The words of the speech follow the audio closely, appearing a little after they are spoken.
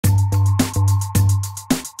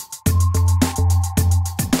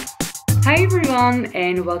everyone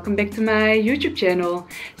and welcome back to my YouTube channel.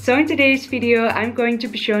 So in today's video I'm going to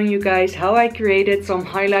be showing you guys how I created some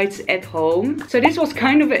highlights at home. So this was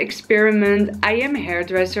kind of an experiment. I am a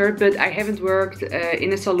hairdresser, but I haven't worked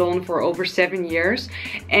in a salon for over 7 years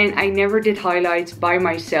and I never did highlights by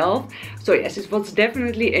myself. So yes, it was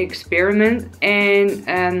definitely an experiment,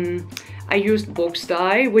 and I used box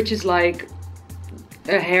dye, which is like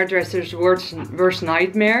a hairdresser's worst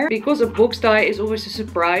nightmare, because a box dye is always a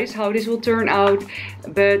surprise how this will turn out.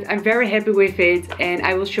 But I'm very happy with it, and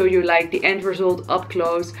I will show you like the end result up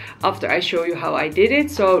close after I show you how I did it,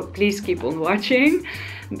 so please keep on watching.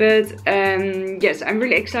 But yes, I'm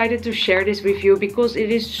really excited to share this with you because it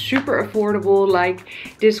is super affordable. Like,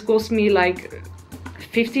 this cost me like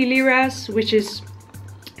 50 liras, which is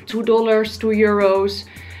 $2, €2.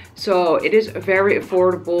 So it is very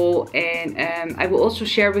affordable, and I will also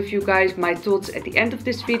share with you guys my thoughts at the end of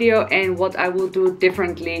this video and what I will do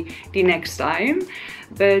differently the next time.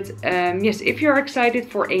 But yes, if you're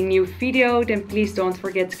excited for a new video, then please don't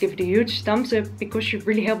forget to give it a huge thumbs up, because you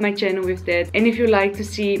really help my channel with that. And if you like to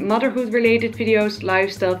see motherhood related videos,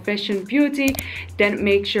 lifestyle, fashion, beauty, then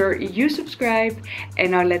make sure you subscribe.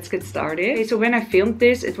 And now let's get started. Okay, so when I filmed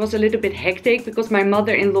this, it was a little bit hectic because my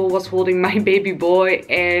mother-in-law was holding my baby boy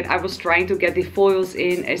and I was trying to get the foils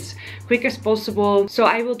in as quick as possible. So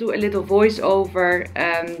I will do a little voiceover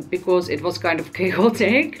because it was kind of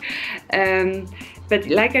chaotic. But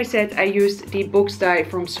like I said, I used the box dye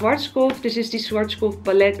from Schwarzkopf. This is the Schwarzkopf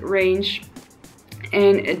palette range.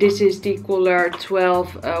 And this is the color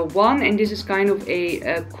 12-1, and this is kind of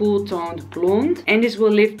a cool toned blonde. And this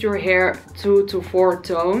will lift your hair 2 to 4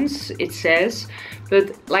 tones, it says.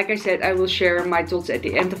 But like I said, I will share my thoughts at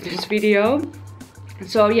the end of this video.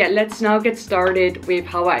 So yeah, let's now get started with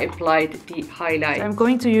how I applied the highlight. So I'm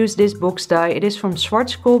going to use this box dye. It is from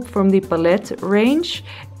Schwarzkopf, from the palette range.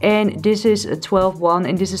 And this is a 12-1,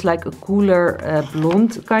 and this is like a cooler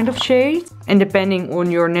blonde kind of shade. And depending on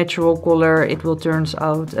your natural color, it will turn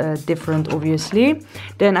out different, obviously.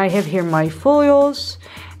 Then I have here my foils,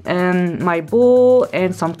 my bowl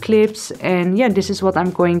and some clips. And yeah, this is what I'm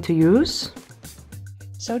going to use.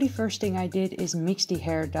 So the first thing I did is mix the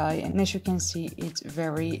hair dye, and as you can see, it's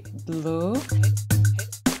very blue.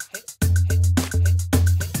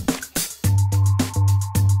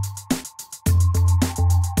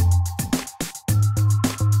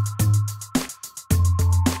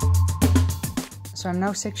 So I'm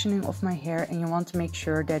now sectioning off my hair, and you want to make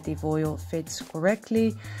sure that the foil fits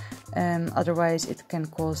correctly. Otherwise it can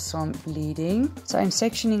cause some bleeding. So I'm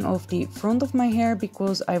sectioning off the front of my hair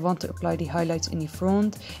because I want to apply the highlights in the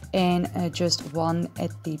front, and just one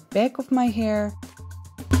at the back of my hair.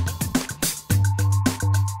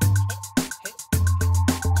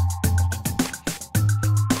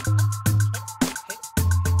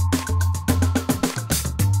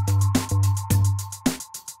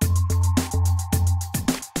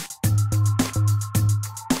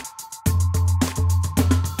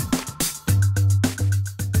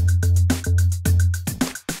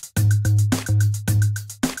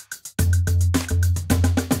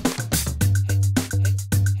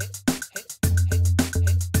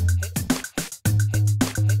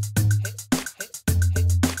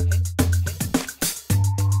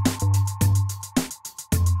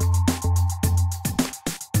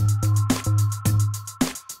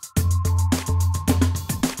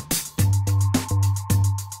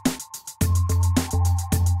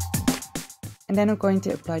 And then I'm going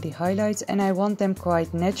to apply the highlights, and I want them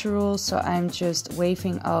quite natural, so I'm just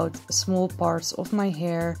waving out small parts of my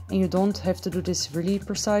hair. And you don't have to do this really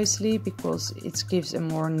precisely because it gives a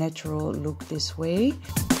more natural look this way.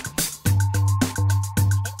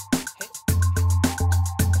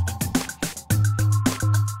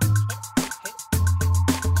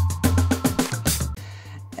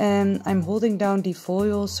 And I'm holding down the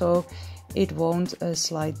foil so it won't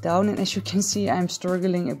slide down. And as you can see, I'm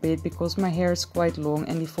struggling a bit because my hair is quite long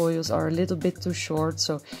and the foils are a little bit too short,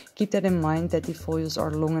 so keep that in mind, that the foils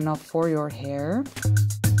are long enough for your hair.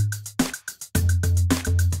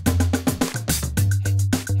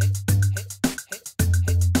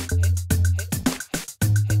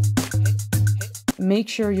 Make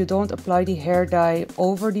sure you don't apply the hair dye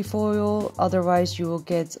over the foil, otherwise you will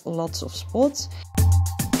get lots of spots.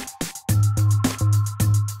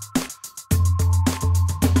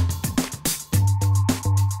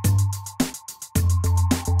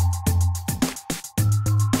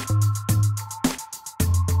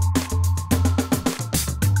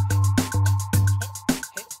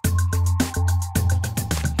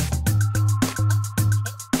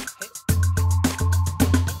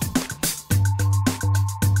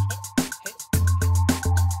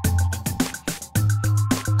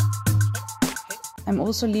 I'm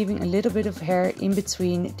also leaving a little bit of hair in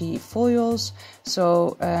between the foils,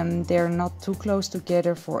 so they're not too close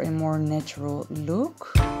together for a more natural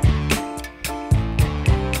look.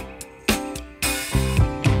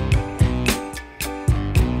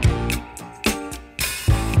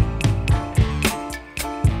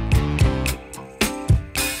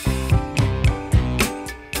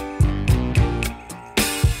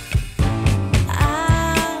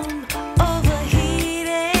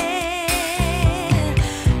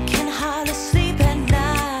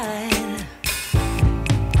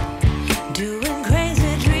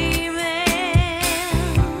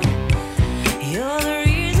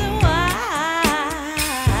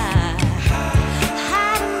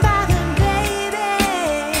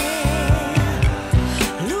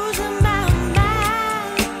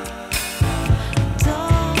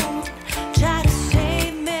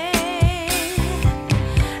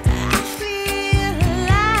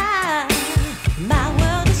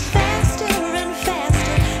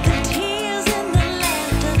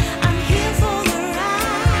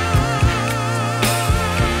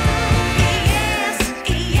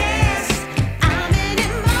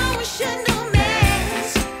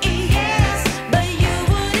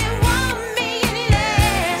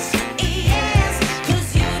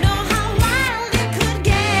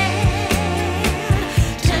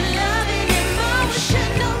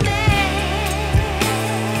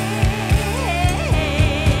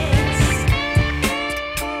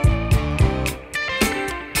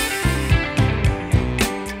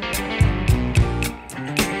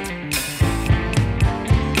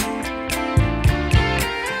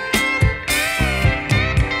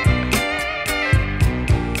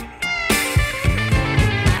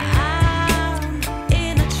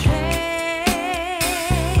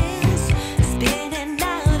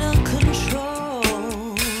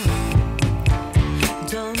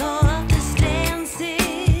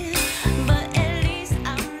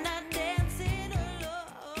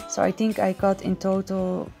 So I think I got in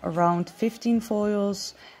total around 15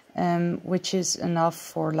 foils, which is enough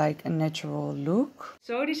for like a natural look.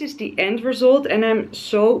 So this is the end result and I'm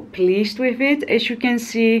so pleased with it. As you can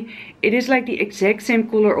see, it is like the exact same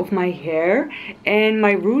color of my hair, and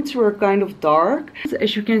my roots were kind of dark.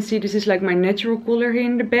 As you can see, this is like my natural color here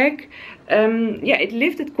in the back. Yeah, it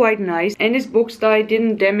lifted quite nice, and this box dye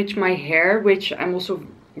didn't damage my hair, which I'm also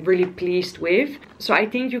really pleased with. So I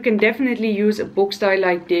think you can definitely use a box dye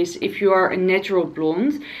like this if you are a natural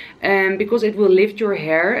blonde, because it will lift your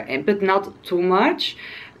hair but not too much.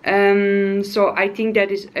 So I think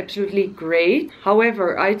that is absolutely great.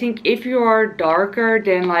 However, I think if you are darker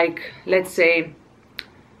than, like, let's say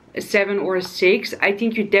a 7 or a 6, I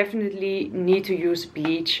think you definitely need to use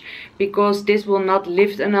bleach, because this will not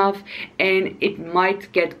lift enough and it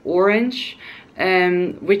might get orange,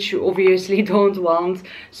 which you obviously don't want.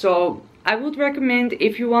 So I would recommend,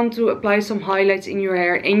 if you want to apply some highlights in your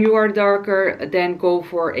hair and you are darker, then go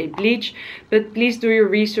for a bleach. But please do your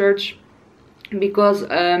research, because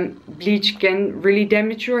bleach can really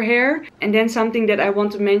damage your hair. And then something that I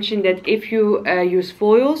want to mention, that if you use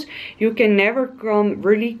foils, you can never come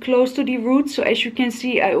really close to the roots. So as you can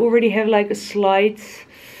see, I already have like a slight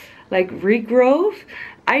like regrowth.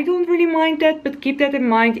 I don't really mind that, but keep that in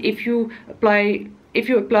mind if you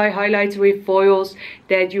apply highlights with foils,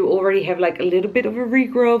 that you already have like a little bit of a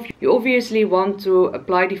regrowth. You obviously want to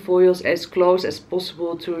apply the foils as close as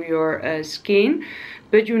possible to your skin,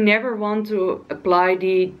 but you never want to apply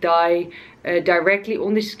the dye directly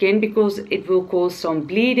on the skin, because it will cause some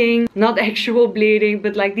bleeding. Not actual bleeding,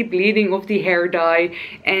 but like the bleeding of the hair dye,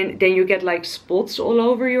 and then you get like spots all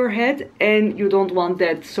over your head, and you don't want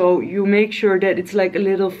that. So you make sure that it's like a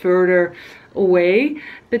little further away.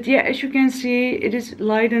 But yeah, as you can see, it is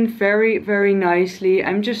lightened very, very nicely.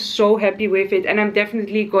 I'm just so happy with it, and I'm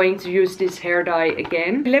definitely going to use this hair dye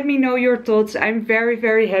again. Let me know your thoughts. I'm very,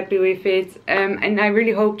 very happy with it, and I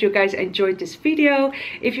really hope you guys enjoyed this video.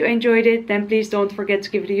 If you enjoyed it, then please don't forget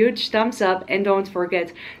to give it a huge thumbs up, and don't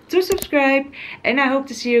forget to subscribe. And I hope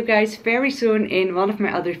to see you guys very soon in one of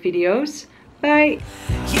my other videos. Bye!